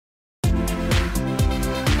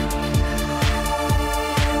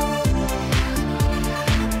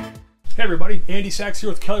Hey everybody, Andy Sachs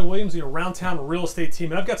here with Kelly Williams, the Around Town Real Estate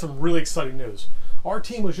Team, and I've got some really exciting news. Our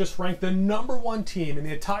team was just ranked the #1 team in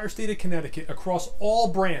the entire state of Connecticut across all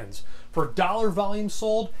brands for dollar volume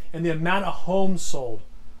sold and the amount of homes sold.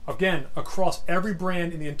 Again, across every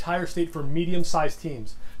brand in the entire state for medium-sized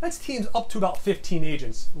teams. That's teams up to about 15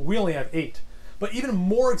 agents. We only have 8. But even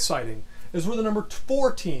more exciting is we're the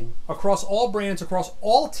 #4 team across all brands, across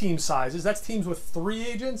all team sizes. That's teams with 3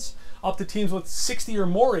 agents up to teams with 60 or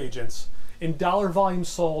more agents in dollar volume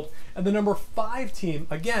sold. And the #5 team,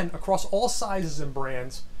 again, across all sizes and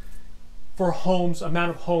brands for homes, amount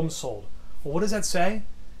of homes sold. Well, what does that say?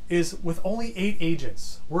 Is with only 8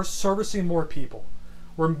 agents, we're servicing more people.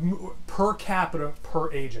 We're per capita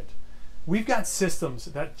per agent. We've got systems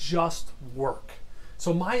that just work.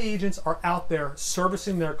 So my agents are out there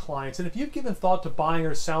servicing their clients. And if you've given thought to buying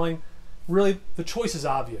or selling, really the choice is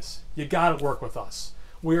obvious. You gotta work with us.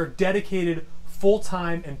 We are dedicated,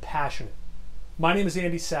 full-time, and passionate. My name is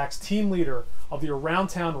Andy Sachs, team leader of the Around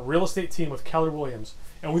Town Real Estate Team with Keller Williams,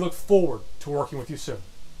 and we look forward to working with you soon.